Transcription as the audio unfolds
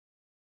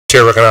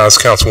Chair recognizes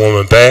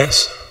Councilwoman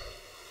Bass.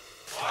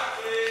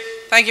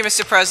 Thank you,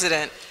 Mr.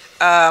 President.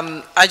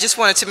 I just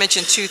wanted to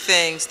mention two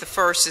things. The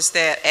first is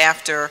that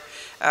after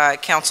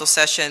council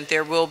session,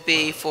 there will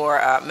be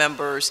for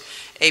members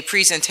a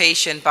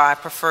presentation by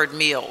Preferred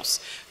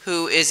Meals,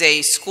 who is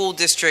a school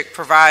district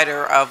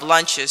provider of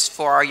lunches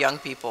for our young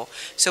people.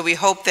 So we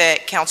hope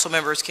that council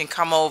members can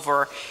come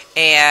over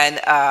and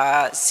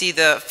see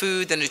the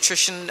food, the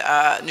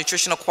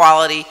nutritional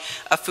quality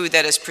of food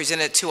that is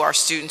presented to our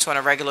students on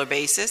a regular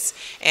basis.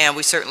 And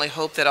we certainly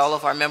hope that all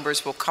of our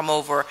members will come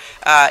over,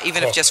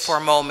 even if just for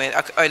a moment,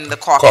 in the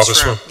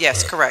caucus room.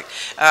 Yes, correct.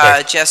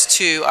 Just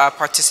to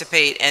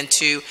participate and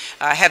to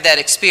have that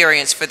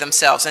experience for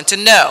themselves and to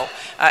know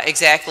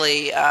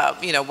exactly,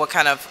 what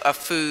kind of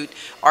food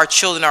our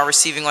children are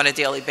receiving on a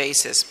daily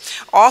basis.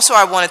 Also,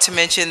 I wanted to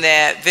mention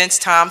that Vince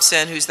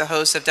Thompson, who's the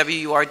host of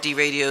WURD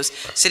Radio's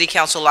City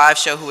Council Live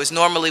Show, who is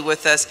normally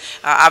with us,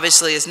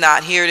 obviously is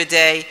not here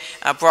today,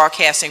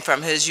 broadcasting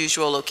from his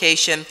usual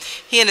location.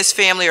 He and his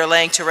family are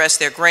laying to rest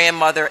their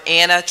grandmother,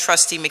 Anna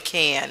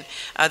Trusty-McCann,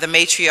 the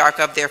matriarch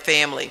of their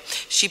family.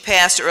 She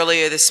passed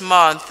earlier this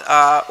month,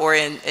 or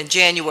in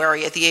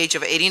January, at the age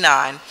of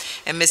 89,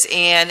 and Miss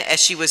Ann, as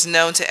she was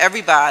known to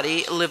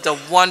everybody, lived a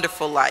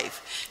wonderful life.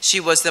 She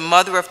was the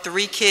mother of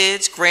 3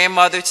 kids,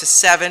 grandmother to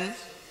 7,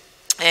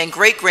 and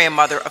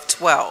great-grandmother of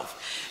 12.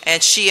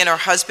 And she and her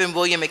husband,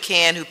 William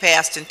McCann, who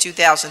passed in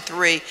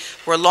 2003,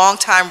 were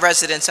longtime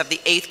residents of the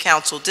 8th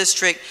Council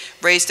District,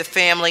 raised a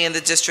family in the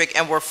district,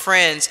 and were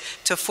friends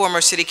to former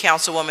City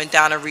Councilwoman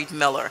Donna Reed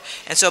Miller.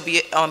 And so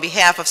on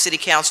behalf of City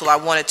Council, I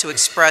wanted to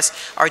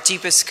express our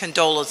deepest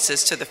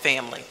condolences to the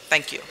family.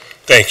 Thank you.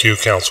 Thank you,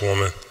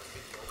 Councilwoman.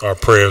 Our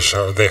prayers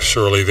are there,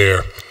 surely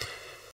there.